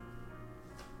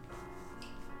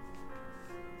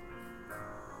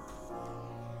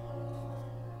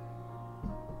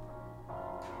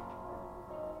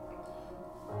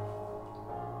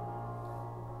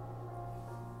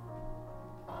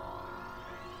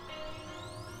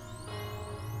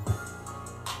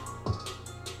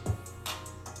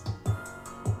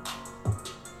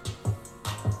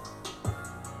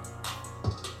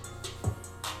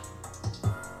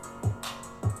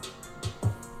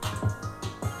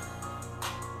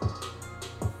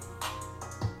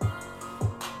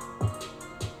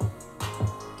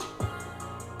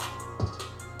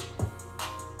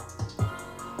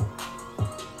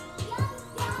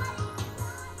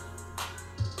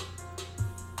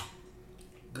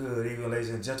Good evening,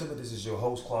 ladies and gentlemen. This is your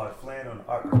host, Claude Flynn, on the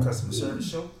Art of Customer Service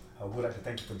Show. I would like to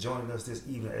thank you for joining us this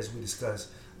evening as we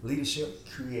discuss leadership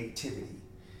creativity.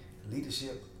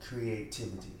 Leadership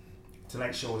creativity.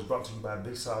 Tonight's show is brought to you by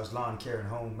Big Sarge Lawn Care and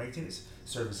Home Maintenance,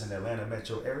 service in the Atlanta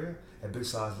metro area. At Big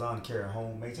Sarge Lawn Care and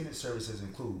Home Maintenance, services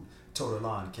include total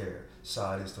lawn care,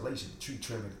 sod installation, tree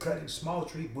trimming, cutting, small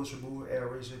tree, bush removal,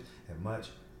 aeration, and much,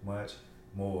 much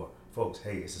more. Folks,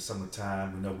 hey, it's the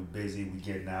summertime. We know we're busy. We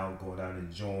getting out, going out,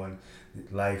 enjoying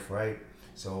life, right?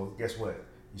 So guess what?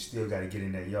 You still got to get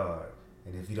in that yard.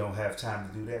 And if you don't have time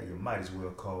to do that, you might as well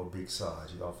call Big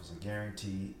Sarge. He offers a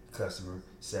guaranteed customer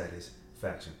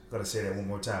satisfaction. I'm going to say that one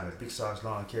more time. At Big Sarge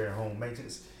Lawn Care and Home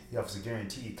Maintenance, he offers a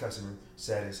guaranteed customer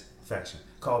satisfaction.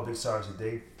 Call Big Sarge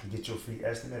today to get your free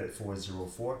estimate at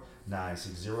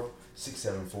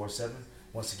 404-960-6747.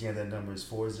 Once again, that number is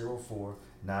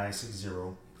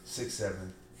 404-960-6747.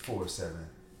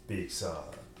 Big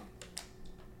Sarge.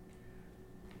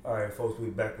 All right, folks,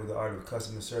 we're back with the Art of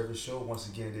Customer Service Show. Once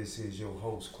again, this is your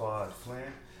host, Claude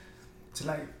Flynn.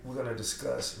 Tonight, we're going to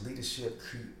discuss leadership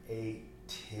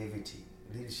creativity.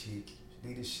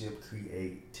 Leadership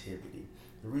creativity.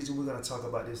 The reason we're going to talk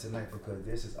about this tonight because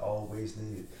this is always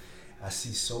needed. I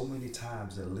see so many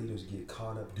times that leaders get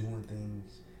caught up doing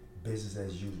things business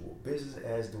as usual. Business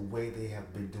as the way they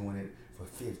have been doing it for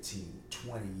 15,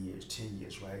 20 years, 10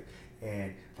 years, right?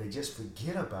 And they just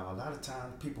forget about, a lot of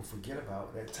times people forget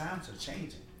about that times are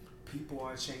changing. People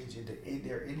are changing,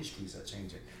 their industries are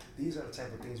changing. These are the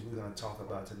type of things we're going to talk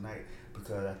about tonight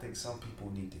because I think some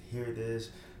people need to hear this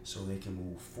so they can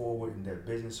move forward in their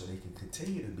business, so they can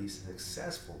continue to be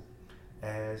successful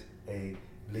as a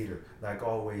leader. Like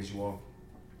always, you all,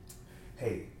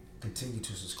 hey, continue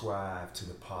to subscribe to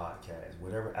the podcast,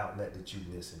 whatever outlet that you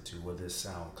listen to, whether it's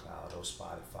SoundCloud or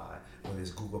Spotify, whether it's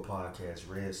Google Podcasts,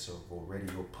 Red Circle,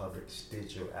 Radio Public,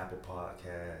 Stitcher, Apple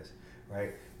Podcasts,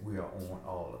 right? We are on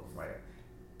all of them, right?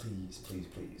 Please, please,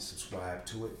 please subscribe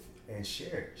to it and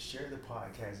share it. Share the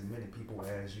podcast as many people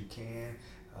as you can.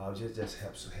 Just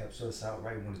helps us out,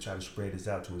 right? We want to try to spread this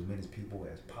out to as many people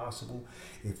as possible.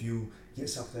 If you get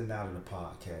something out of the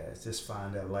podcast, just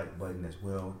find that like button as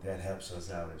well. That helps us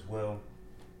out as well.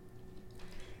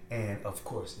 And of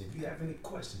course, if you have any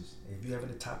questions, if you have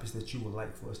any topics that you would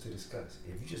like for us to discuss,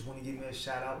 if you just want to give me a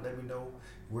shout out, let me know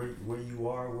where you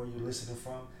are, where you're listening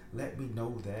from. Let me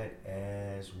know that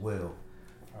as well.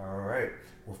 All right.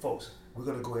 Well, folks, we're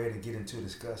going to go ahead and get into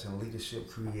discussing leadership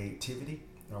creativity.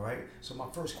 All right. So my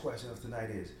first question of tonight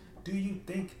is, do you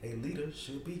think a leader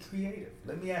should be creative?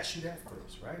 Let me ask you that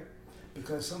first, right?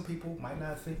 Because some people might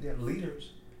not think that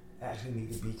leaders actually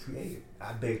need to be creative.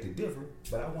 I beg to differ,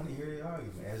 but I want to hear your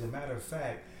argument. As a matter of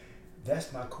fact,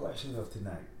 that's my question of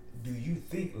tonight. Do you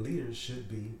think leaders should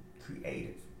be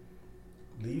creative?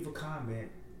 Leave a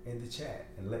comment in the chat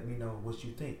and let me know what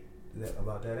you think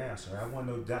about that answer. I want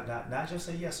to know, not just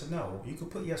say yes or no. You can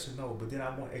put yes or no, but then I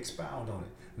want to expound on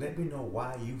it. Let me know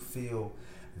why you feel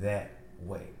that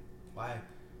way. Why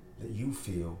that you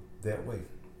feel that way.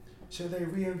 Should they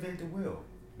reinvent the wheel?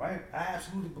 Right? I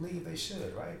absolutely believe they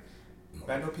should, right?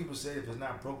 I know people say if it's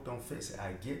not broke, don't fix it.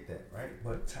 I get that, right?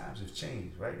 But times have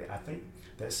changed, right? I think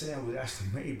that saying was actually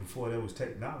made before there was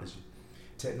technology.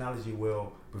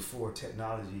 Before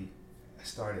technology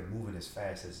started moving as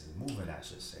fast as it's moving, I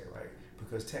should say, right?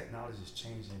 Because technology is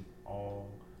changing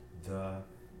all the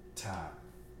time.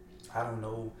 I don't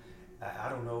know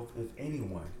if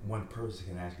one person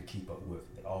can actually keep up with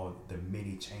all the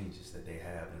many changes that they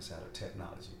have inside of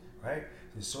technology, right?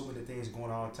 There's so many things going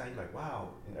on all the time. You're like, wow,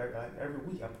 every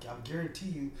week, I guarantee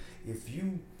you, if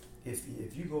you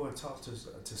go and talk to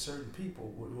certain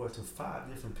people, or to 5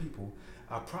 different people,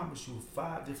 I promise you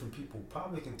 5 different people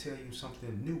probably can tell you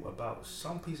something new about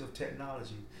some piece of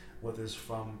technology, whether it's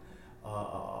from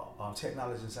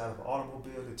technology inside of an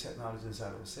automobile, the technology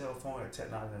inside of a cell phone, the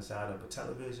technology inside of a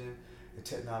television, the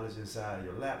technology inside of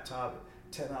your laptop,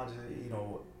 technology,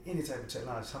 any type of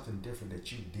technology, something different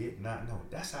that you did not know.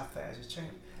 That's how fast it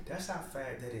changes. That's how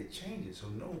fast that it changes. So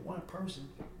no one person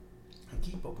can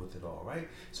keep up with it all, right?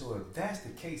 So if that's the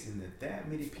case, and if that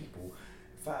many people,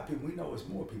 5 people, we know it's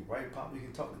more people, right? Probably you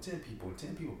can talk to 10 people, and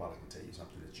 10 people probably can tell you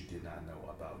something that you did not know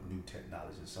about new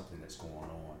technology and something that's going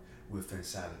on with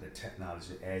inside of the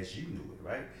technology as you knew it,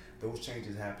 right? Those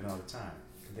changes happen all the time.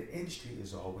 The industry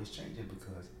is always changing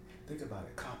because, think about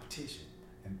it, competition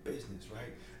and business,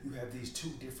 right? You have these 2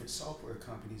 different software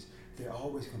companies, they're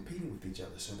always competing with each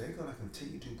other. So they're going to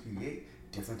continue to create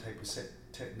different type of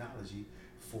technology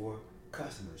for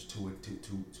customers to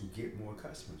get more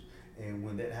customers. And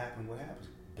when that happens, what happens?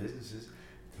 Businesses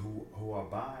who are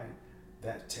buying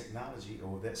that technology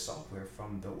or that software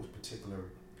from those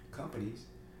particular companies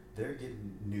they're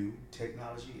getting new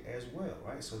technology as well,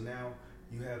 right? So now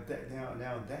you have that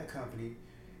now that company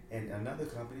and another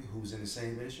company who's in the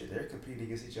same industry, they're competing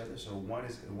against each other. So one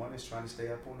is trying to stay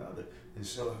up on the other. And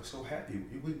so happy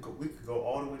we could go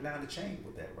all the way down the chain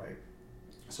with that, right?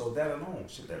 So that alone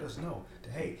should let us know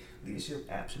that hey, leadership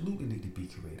absolutely need to be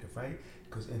creative, right?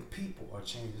 Because and people are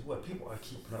changing as well. People are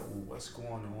keeping up with what's going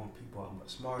on. People are much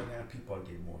smarter now. People are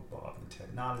getting more involved in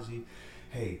technology.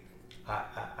 Hey,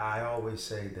 I always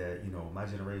say that my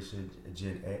generation,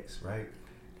 Gen X, right?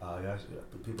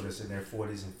 People that's in their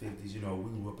 40s and 50s, we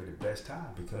grew up at the best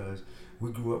time because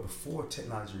we grew up before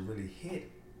technology really hit,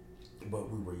 but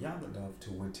we were young enough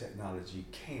to when technology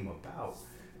came about,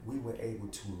 we were able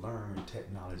to learn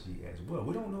technology as well.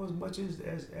 We don't know as much as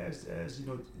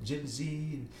Gen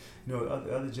Z and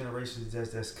other generations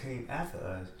that's came after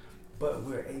us, but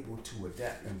we're able to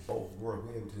adapt in both worlds.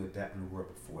 We're able to adapt in the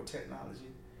world before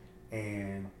technology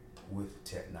and with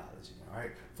technology. All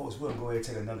right, folks, we'll go ahead and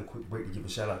take another quick break to give a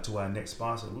shout out to our next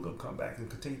sponsor. We're gonna come back and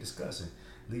continue discussing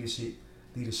leadership,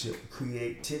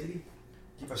 creativity.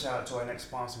 Give a shout out to our next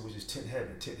sponsor, which is Tent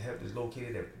Heaven. Tent Heaven is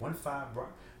located at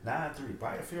 1593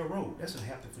 Briarfield Road. That's in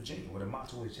Hampton, Virginia, where the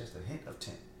motto is just a hint of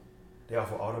tent. They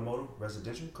offer automotive,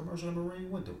 residential, commercial, and marine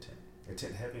window tint. At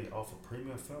Tent Heaven, they offer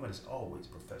premium film and is always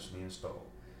professionally installed.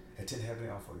 At Tent Heaven,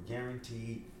 they offer a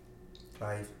guaranteed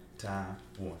lifetime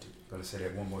warranty. Gonna say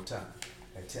that one more time.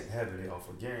 At Tent Heaven, they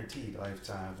offer guaranteed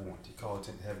lifetime warranty. Call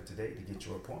Tent Heaven today to get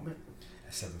your appointment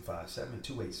at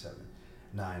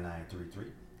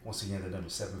 757-287-9933. Once again, the number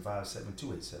is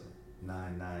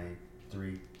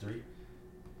 757-287-9933.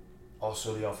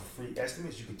 Also, they offer free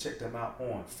estimates. You can check them out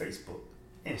on Facebook,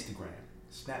 Instagram,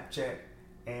 Snapchat,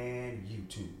 and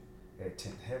YouTube at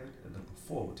Tent Heaven. And looking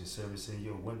forward to servicing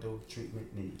your window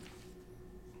treatment needs.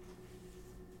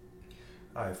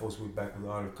 All right, folks, we're back with the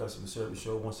Art of Customer Service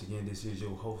Show. Once again, this is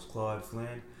your host, Claude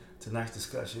Flynn. Tonight's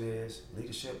discussion is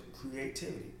leadership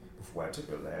creativity. Before we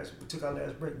took our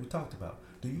last break, we talked about,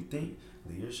 do you think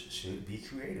leaders should be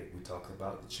creative? We talked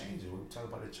about the changes. We talked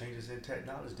about the changes in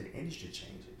technology, the industry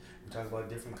changing. We talked about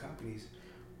different companies,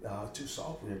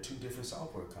 two different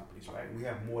software companies, right? We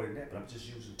have more than that, but I'm just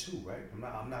using two, right?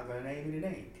 I'm not going to name any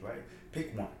names, right?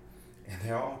 Pick one. And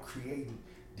they're all creating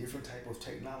different type of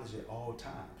technology at all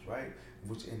times, right?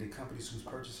 And the companies who's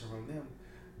purchasing from them,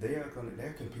 they're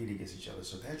competing against each other,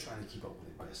 so they're trying to keep up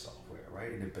with the best software,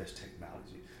 right, and the best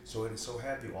technology. So it is so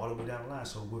happy all the way down the line.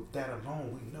 So with that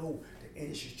alone, we know the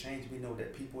industry's changed. We know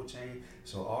that people change.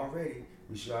 So already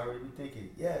we should already be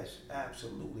thinking, yes,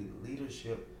 absolutely,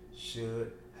 leadership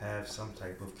should have some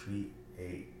type of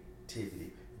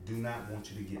creativity. Do not want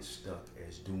you to get stuck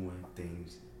as doing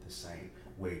things the same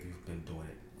way you've been doing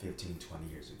it 15, 20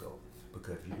 years ago.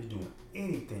 Because if you're doing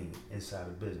anything inside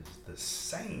of business the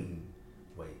same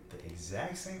way, the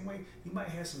exact same way, you might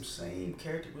have some same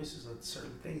characteristics of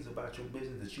certain things about your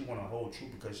business that you want to hold true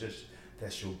because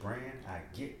that's your brand. I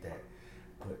get that.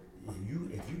 But if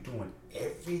you're doing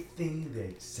everything the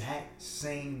exact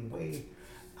same way,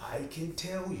 I can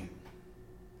tell you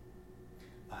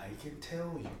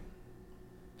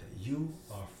that you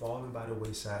are falling by the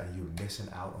wayside and you're missing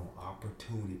out on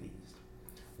opportunities,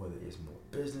 whether it's more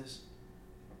business,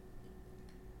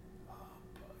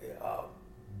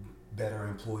 better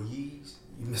employees.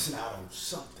 You're missing out on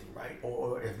something, right?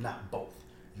 Or if not both,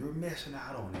 you're missing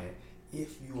out on that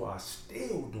if you are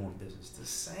still doing business the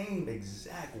same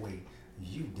exact way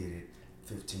you did it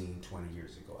 15, 20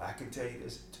 years ago. I can tell you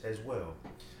this as well.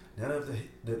 None of the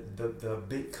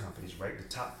big companies, right? The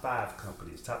top 5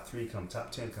 companies, top 3 companies, top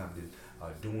 10 companies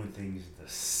are doing things the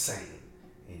same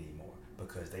anymore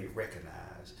because they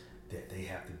recognize that they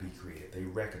have to be creative. They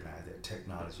recognize that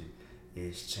technology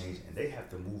is changing and they have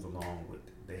to move along with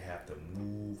it. They have to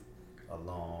move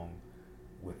along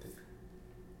with it.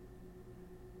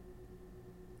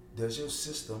 Does your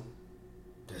system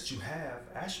that you have,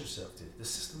 ask yourself this, the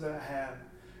system that I have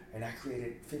and I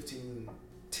created 10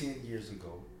 years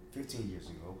ago, 15 years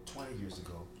ago, 20 years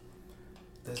ago,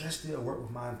 does that still work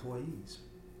with my employees?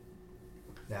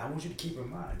 Now I want you to keep in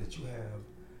mind that you have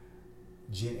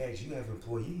Gen X, you have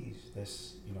employees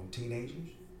that's,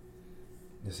 teenagers,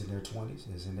 that's in their 20s,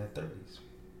 that's in their 30s.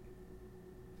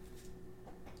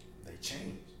 They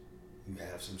change. You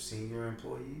have some senior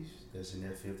employees that's in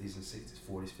their 50s and 60s,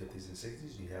 40s, 50s, and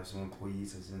 60s. You have some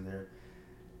employees that's in their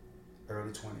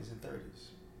early 20s and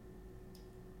 30s.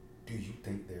 Do you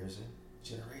think there's a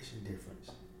generation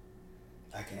difference?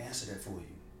 I can answer that for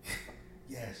you.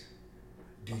 Yes.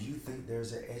 Do you think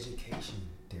there's an education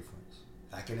difference?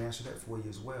 I can answer that for you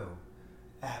as well.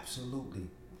 Absolutely.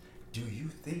 Do you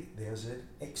think there's an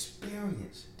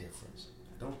experience difference?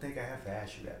 I don't think I have to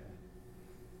ask you that one.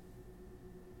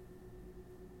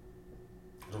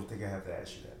 I don't think I have to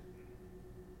ask you that.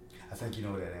 I think you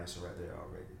know that answer right there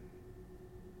already.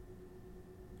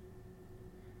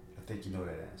 I think you know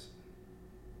that answer.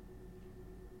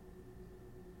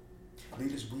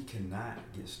 Leaders, we cannot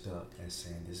get stuck and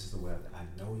saying this is the way I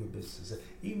know your business is.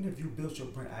 Even if you built your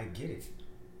brand, I get it.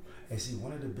 And see,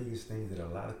 one of the biggest things that a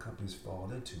lot of companies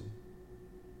fall into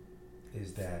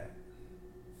is that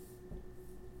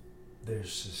they're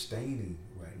sustaining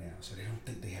right now, so they don't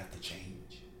think they have to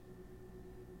change.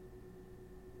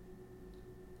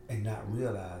 And not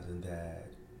realizing that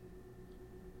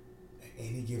at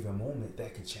any given moment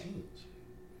that could change.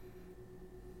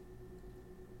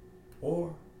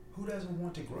 Or who doesn't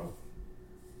want to grow?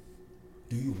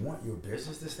 Do you want your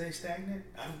business to stay stagnant?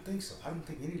 I don't think so. I don't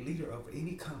think any leader of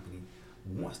any company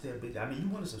wants their business. I mean, you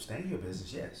want to sustain your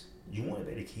business, yes. You want to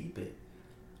be able to keep it.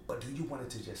 But do you want it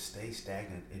to just stay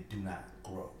stagnant and do not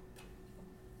grow?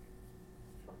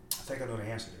 I think I know the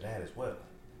answer to that as well.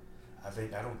 I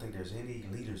don't think there's any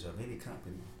leaders of any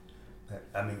company that,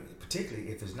 I mean, particularly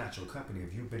if it's not your company,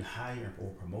 if you've been hired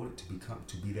or promoted to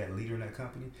be that leader in that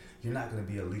company, you're not going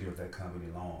to be a leader of that company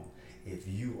long if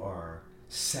you are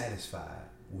satisfied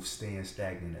with staying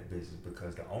stagnant in that business,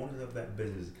 because the owners of that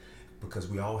business, because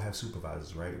we all have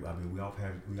supervisors, right? I mean, we all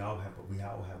have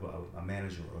a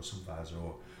manager or a supervisor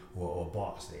or a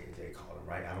boss, they call them,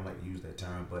 right? I don't like to use that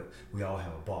term, but we all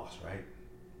have a boss, right?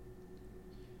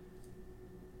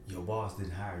 Your boss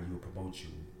didn't hire you or promote you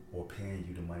or paying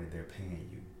you the money they're paying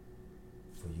you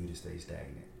for you to stay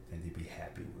stagnant and to be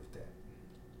happy with that.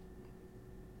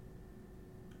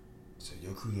 So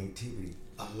your creativity,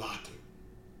 unlock it.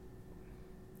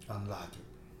 Unlock it.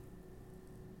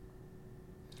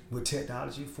 Will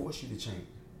technology force you to change?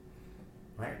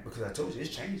 Right? Because I told you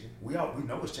it's changing. We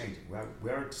know it's changing. We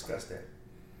already discussed that.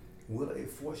 Will it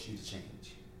force you to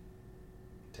change?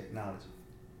 Technology.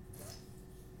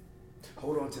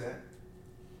 Hold on to that.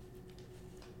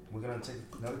 We're going to take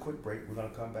another quick break. We're going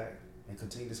to come back and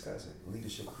continue discussing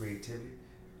leadership, creativity.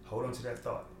 Hold on to that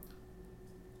thought.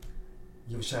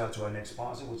 Give a shout out to our next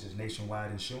sponsor, which is Nationwide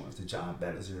Insurance, the John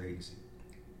Bellizer Agency.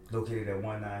 Located at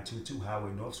 1922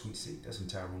 Highway North, Suite C. That's in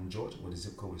Tyrone, Georgia, where the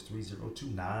zip code is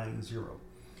 30290.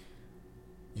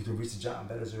 You can reach the John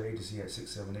Bellizer Agency at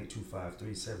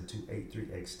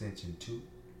 678-253-7283, extension 2.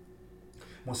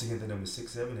 Once again, the number is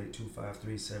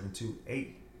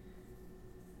 678-253-7283,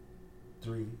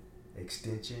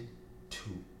 extension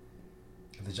 2.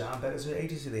 At the John Bellizer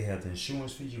Agency, they have the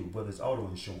insurance for you, whether it's auto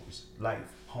insurance,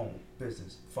 life, home,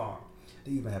 business, farm.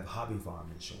 They even have hobby farm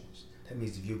insurance. That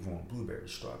means if you're growing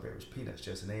blueberries, strawberries, peanuts,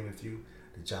 just to name a few,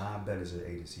 the John Bellizer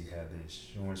Agency have the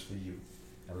insurance for you.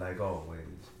 And like always,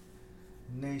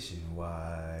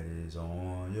 Nationwide is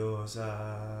on your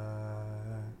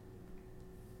side.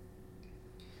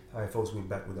 All right, folks, we're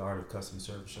back with the Art of Customer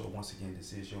Service Show. Once again,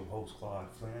 this is your host,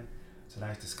 Claude Flynn.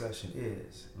 Tonight's discussion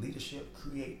is leadership,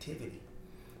 creativity.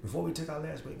 Before we took our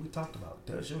last break, we talked about,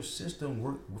 does your system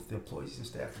work with the employees and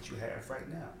staff that you have right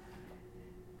now?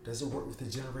 Does it work with the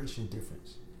generation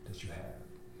difference that you have?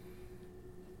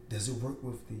 Does it work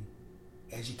with the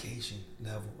education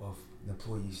level of the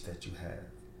employees that you have?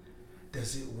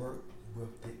 Does it work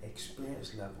with the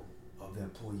experience level of the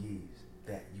employees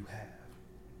that you have?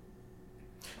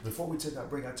 Before we took our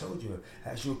break, I told you, I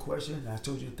asked you a question, and I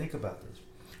told you to think about this.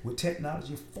 Will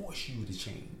technology force you to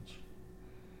change?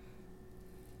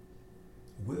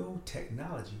 Will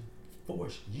technology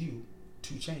force you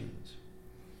to change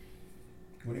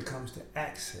when it comes to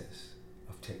access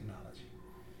of technology?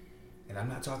 And I'm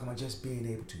not talking about just being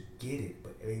able to get it,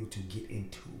 but able to get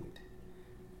into it.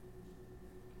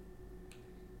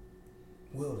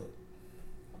 Will it?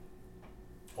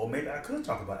 Or maybe I could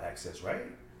talk about access, right?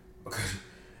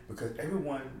 Because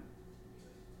everyone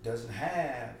doesn't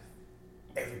have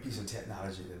every piece of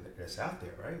technology that's out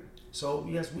there, right? So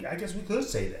yes, I guess we could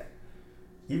say that.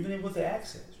 Even with the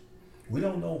access, we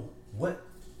don't know what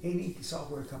any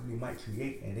software company might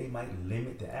create, and they might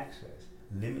limit the access,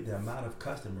 limit the amount of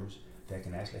customers that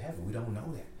can actually have it. We don't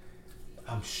know that.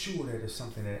 I'm sure that there's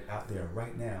something that out there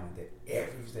right now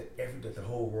that the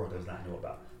whole world does not know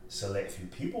about. Select few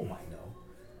people might know.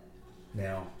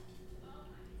 Now,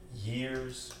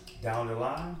 years down the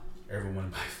line, everyone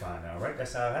might find out, right?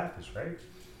 That's how it happens, right?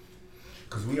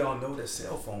 Because we all know that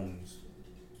cell phones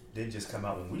didn't just come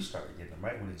out when we started getting them,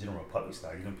 right? When the general public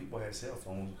started, people had cell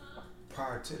phones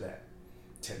prior to that.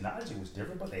 Technology was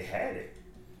different, but they had it.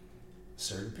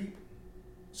 Certain people.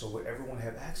 So would everyone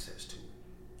have access to it?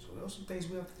 So those are things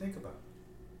we have to think about.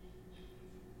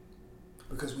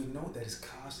 Because we know that it's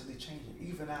constantly changing.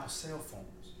 Even our cell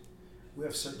phones. We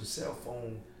have certain cell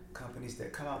phone companies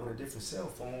that come out with a different cell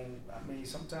phone,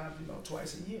 sometimes,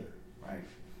 twice a year. right?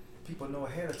 People know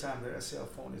ahead of time that cell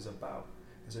phone is about.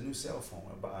 It's a new cell phone,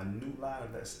 about a new line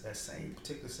of that same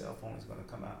particular cell phone is going to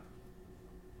come out,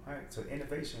 right? So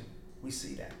innovation, we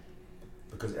see that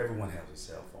because everyone has a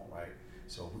cell phone, right?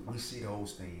 So we see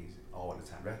those things all the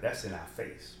time. That's in our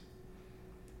face.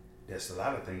 There's a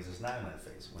lot of things that's not in our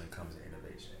face when it comes to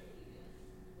innovation.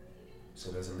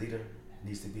 So does a leader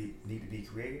need to be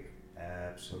creative?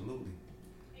 Absolutely.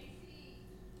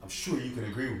 I'm sure you can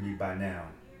agree with me by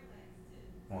now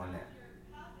on that.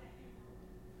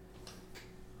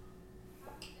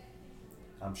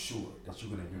 I'm sure that you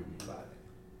can agree with me by that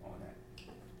on that.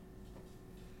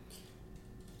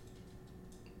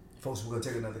 Folks, we're gonna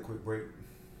take another quick break.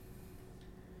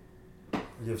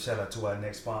 We give a shout out to our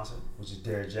next sponsor, which is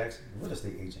Derek Jackson, real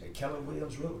estate agent at Keller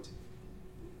Williams Realty.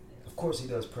 Of course, he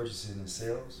does purchases and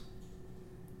sales,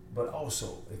 but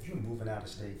also if you're moving out of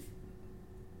state,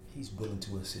 he's willing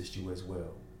to assist you as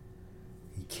well.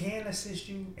 He can assist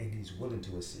you and he's willing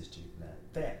to assist you. Now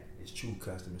that is true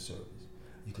customer service.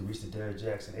 You can reach the Derek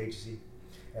Jackson Agency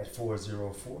at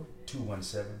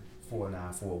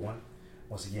 404-217-4941.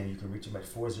 Once again, you can reach him at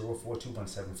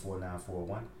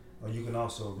 404-217-4941. Or you can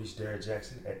also reach Derek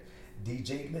Jackson at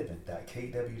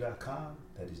djliving.kw.com.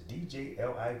 That is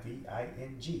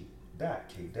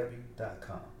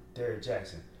djliving.kw.com. Derek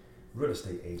Jackson, real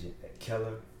estate agent at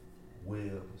Keller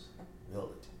Williams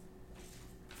Realty.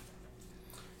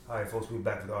 All right, folks, we're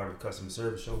back with the Art of Customer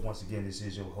Service show. Once again, this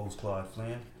is your host, Claude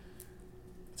Flynn.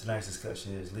 Tonight's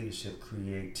discussion is leadership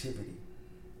creativity.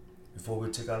 Before we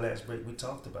took our last break, we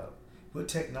talked about will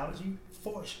technology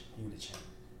force you to change?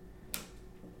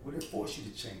 Will it force you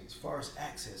to change? As far as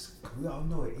access, we all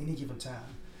know at any given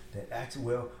time that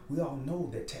we all know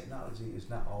that technology is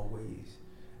not always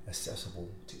accessible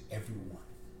to everyone.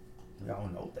 We all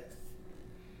know that.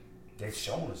 They've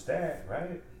shown us that,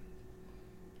 right?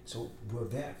 So will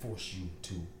that force you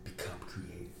to become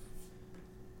creative?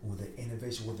 Will the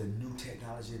innovation, will the new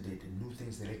technology, the new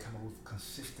things that they come up with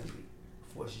consistently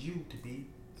force you to be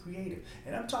creative?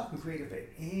 And I'm talking creative at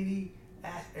any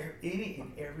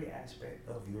and every aspect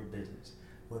of your business,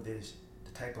 whether it's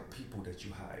the type of people that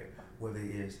you hire, whether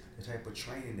it is the type of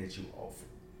training that you offer,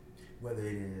 whether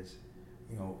it is,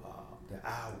 the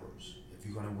hours, if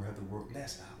you're going to have to work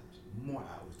less hours, more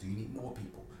hours, do you need more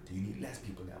people? Do you need less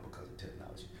people now because of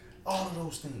technology? All of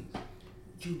those things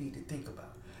you need to think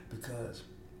about because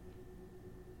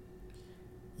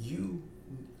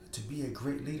to be a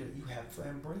great leader, you have to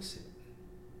embrace it,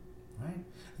 right?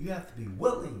 You have to be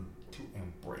willing to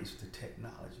embrace the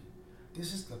technology.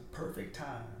 This is the perfect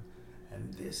time,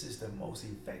 and this is the most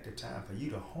effective time for you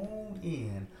to hone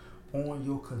in on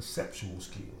your conceptual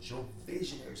skills, your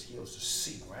visionary skills to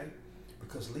see, right?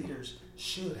 Because leaders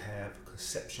should have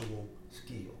conceptual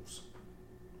skills.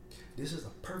 This is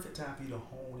the perfect time for you to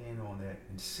hone in on that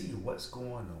and see what's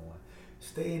going on.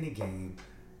 Stay in the game,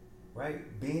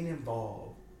 right? Being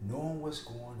involved, knowing what's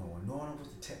going on, knowing what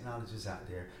the technologies out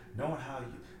there, knowing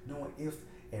if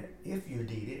you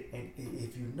need it, and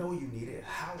if you know you need it,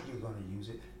 how you're going to use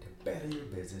it to better your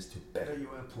business, to better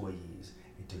your employees,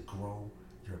 and to grow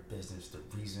your business, the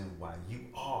reason why you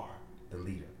are the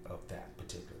leader of that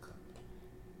particular company.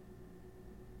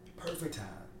 Perfect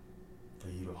time for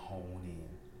you to hone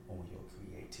in on your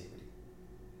creativity.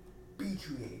 Be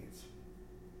creative.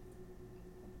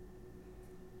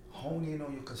 Hone in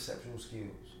on your conceptual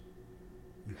skills.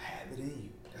 You have it in you.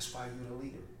 That's why you're the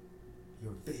leader.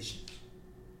 Your visions.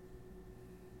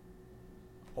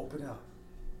 Open up.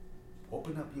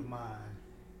 Open up your mind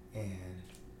and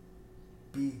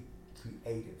be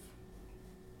creative.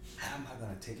 How am I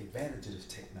going to take advantage of this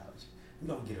technology? We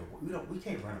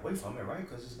can't run away from it, right?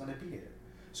 Because it's going to be there.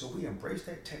 So we embrace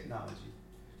that technology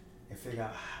and figure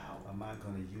out how am I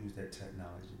going to use that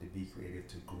technology to be creative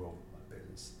to grow my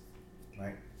business,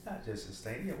 right? Not just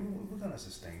sustain it. Yeah, we're going to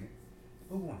sustain it.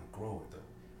 We want to grow it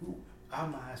though. Our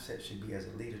mindset should be as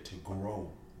a leader to grow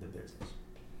the business,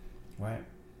 right?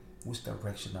 Which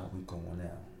direction are we going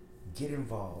now? Get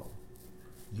involved.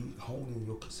 You hone in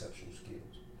your conceptual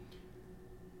skills.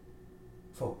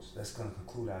 Folks, that's going to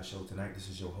conclude our show tonight. This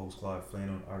is your host, Claude Flynn,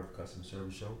 on the Art of Customer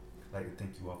Service Show. I'd like to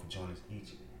thank you all for joining us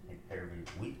each and every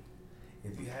week.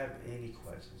 If you have any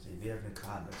questions, if you have any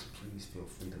comments, please feel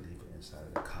free to leave it inside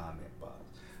of the comment box.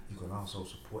 You can also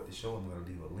support the show. I'm going to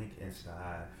leave a link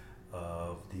inside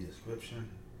of the description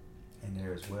in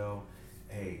there as well.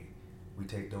 Hey, we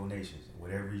take donations.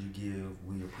 Whatever you give,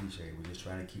 we appreciate it. We're just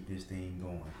trying to keep this thing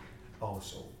going.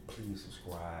 Also, please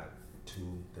subscribe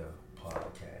to the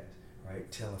podcast,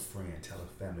 right? Tell a friend, tell a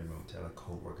family member, tell a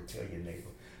coworker, tell your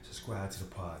neighbor. Subscribe to the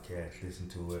podcast, listen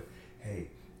to it.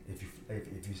 Hey, if you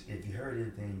heard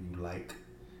anything you like,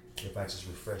 if I just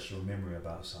refresh your memory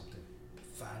about something,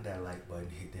 find that like button,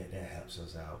 hit that. That helps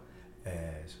us out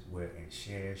as well. And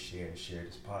share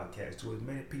this podcast to as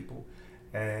many people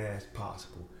as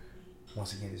possible.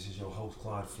 Once again, this is your host,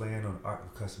 Claude Flan, on the Art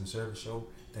of Customer Service Show.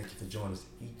 Thank you for joining us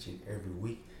each and every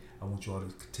week. I want you all to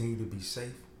continue to be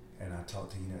safe, and I'll talk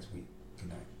to you next week. Good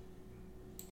night.